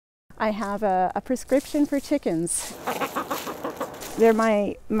I have a prescription for chickens. They're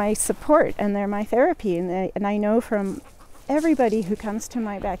my support and they're my therapy, and I know from everybody who comes to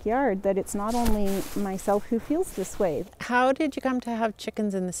my backyard that it's not only myself who feels this way. How did you come to have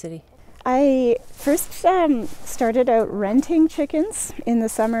chickens in the city? I first started out renting chickens in the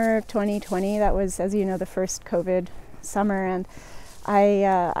summer of 2020. That was, as you know, the first COVID summer, and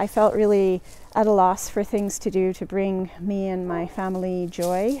I felt really at a loss for things to do to bring me and my family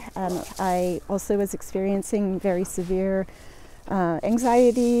joy. I also was experiencing very severe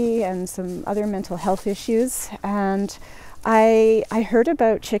anxiety and some other mental health issues, and I heard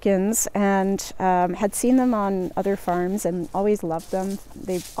about chickens and had seen them on other farms and always loved them.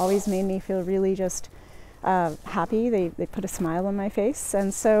 They've always made me feel really just happy. They put a smile on my face,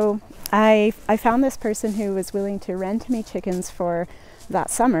 and so I found this person who was willing to rent me chickens for that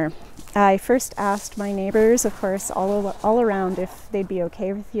summer. I first asked my neighbors, of course, all around if they'd be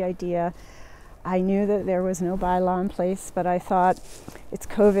okay with the idea. I knew that there was no bylaw in place, but I thought, it's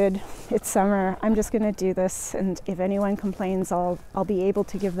COVID, it's summer, I'm just going to do this, and if anyone complains, I'll be able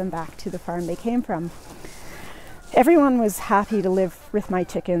to give them back to the farm they came from. Everyone was happy to live with my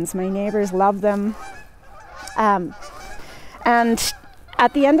chickens. My neighbors loved them. And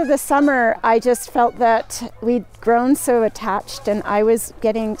at the end of the summer, I just felt that we'd grown so attached, and I was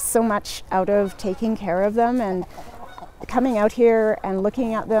getting so much out of taking care of them, and coming out here and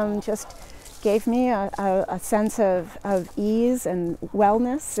looking at them just gave me a sense of ease and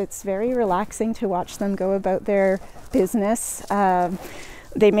wellness. It's very relaxing to watch them go about their business.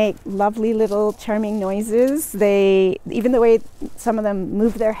 They make lovely little charming noises. Even the way some of them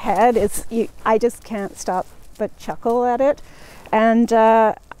move their head, I just can't stop but chuckle at it. And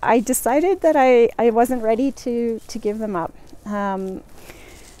I decided that I wasn't ready to give them up.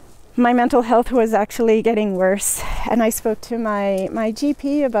 My mental health was actually getting worse, and I spoke to my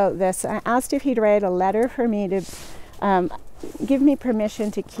GP about this. I asked if he'd write a letter for me to give me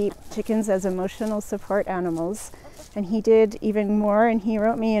permission to keep chickens as emotional support animals, and he did even more, and he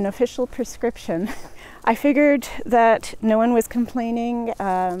wrote me an official prescription. I figured that no one was complaining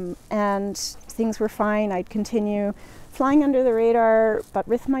and things were fine. I'd continue flying under the radar, but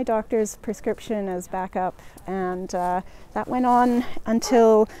with my doctor's prescription as backup, and that went on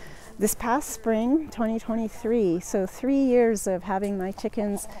until this past spring, 2023, so 3 years of having my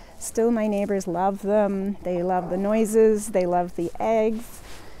chickens. Still, my neighbors love them. They love the noises, they love the eggs.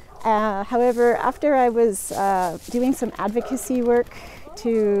 However, after I was doing some advocacy work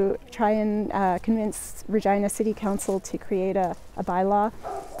to try and convince Regina City Council to create a bylaw,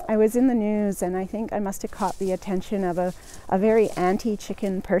 I was in the news, and I think I must have caught the attention of a very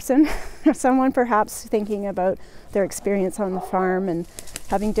anti-chicken person, someone perhaps thinking about their experience on the farm and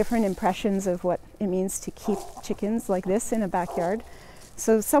having different impressions of what it means to keep chickens like this in a backyard.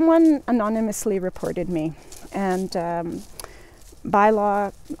 So someone anonymously reported me, and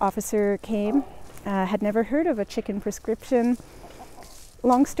bylaw officer came, had never heard of a chicken prescription.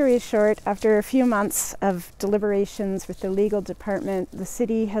 Long story short, after a few months of deliberations with the legal department, the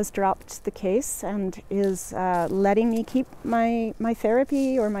city has dropped the case and is letting me keep my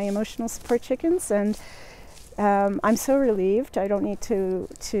therapy or my emotional support chickens, and I'm so relieved. I don't need to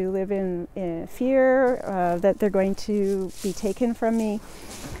live in fear that they're going to be taken from me.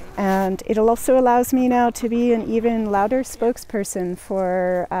 And it also allows me now to be an even louder spokesperson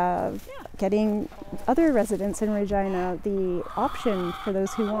for getting other residents in Regina the option, for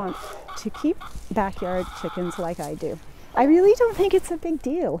those who want, to keep backyard chickens like I do. I really don't think it's a big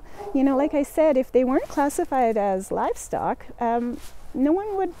deal. You know, like I said, if they weren't classified as livestock, no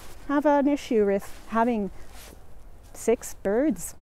one would have an issue with having 6 birds.